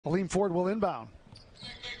Aleem Ford will inbound.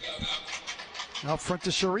 Out front to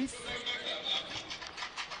Sharife.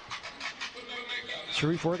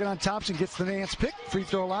 Sharife working on Thompson, gets the Nance pick. Free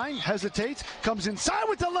throw line, hesitates, comes inside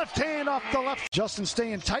with the left hand off the left. Justin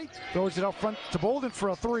staying tight, throws it out front to Bolden for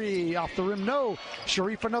a three. Off the rim, no.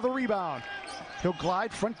 Sharife another rebound. He'll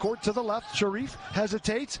glide front court to the left. Sharife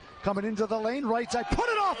hesitates, coming into the lane, right side, put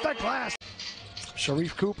it off the glass.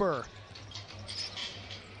 Sharife Cooper.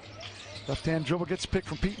 Left-hand dribble gets picked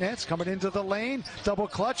from Pete Nance, coming into the lane, double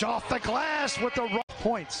clutch off the glass with the right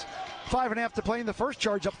points. 5.5 to play in the first,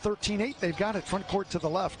 charge up 13-8. They've got it front court to the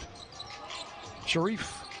left.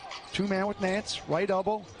 Sharife, two-man with Nance, right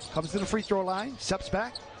elbow, comes to the free throw line, steps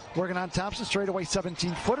back, working on Thompson, straightaway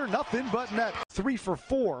 17-footer, nothing but net. 3 for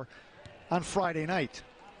 4 on Friday night.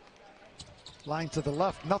 Line to the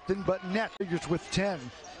left, nothing but net. Figures with 10.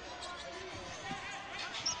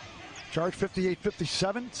 Charge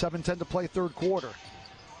 58-57, 7:10 to play third quarter.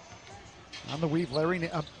 On the weave, Larry,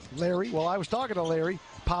 well, I was talking to Larry.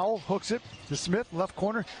 Powell hooks it to Smith, left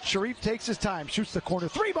corner. Sharife takes his time, shoots the corner.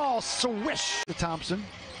 Three ball, swish to Thompson.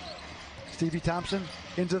 Stevie Thompson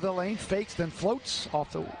into the lane, fakes, then floats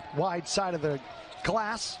off the wide side of the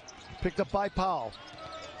glass. Picked up by Powell.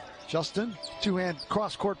 Justin, two-hand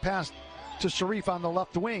cross-court pass to Sharife on the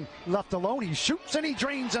left wing. Left alone, he shoots and he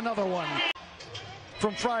drains another one.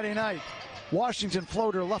 From Friday night, Washington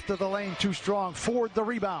floater left of the lane, too strong. Ford the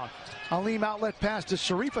rebound. Aleem outlet pass to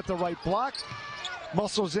Sharife at the right block.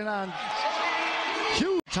 Muscles in on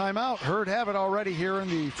huge timeout. Herd have it already here in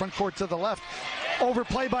the front court to the left.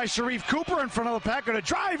 Overplay by Sharife Cooper in front of the pack. Going to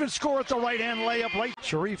drive and score at the right hand layup. Right.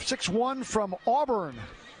 Sharife 6'1" from Auburn.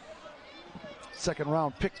 Second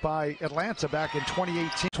round picked by Atlanta back in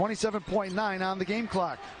 2018. 27.9 on the game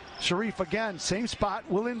clock. Sharife again, same spot,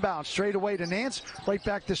 will inbound straight away to Nance, right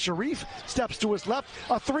back to Sharife, steps to his left,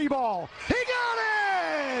 a three ball. He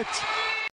got it!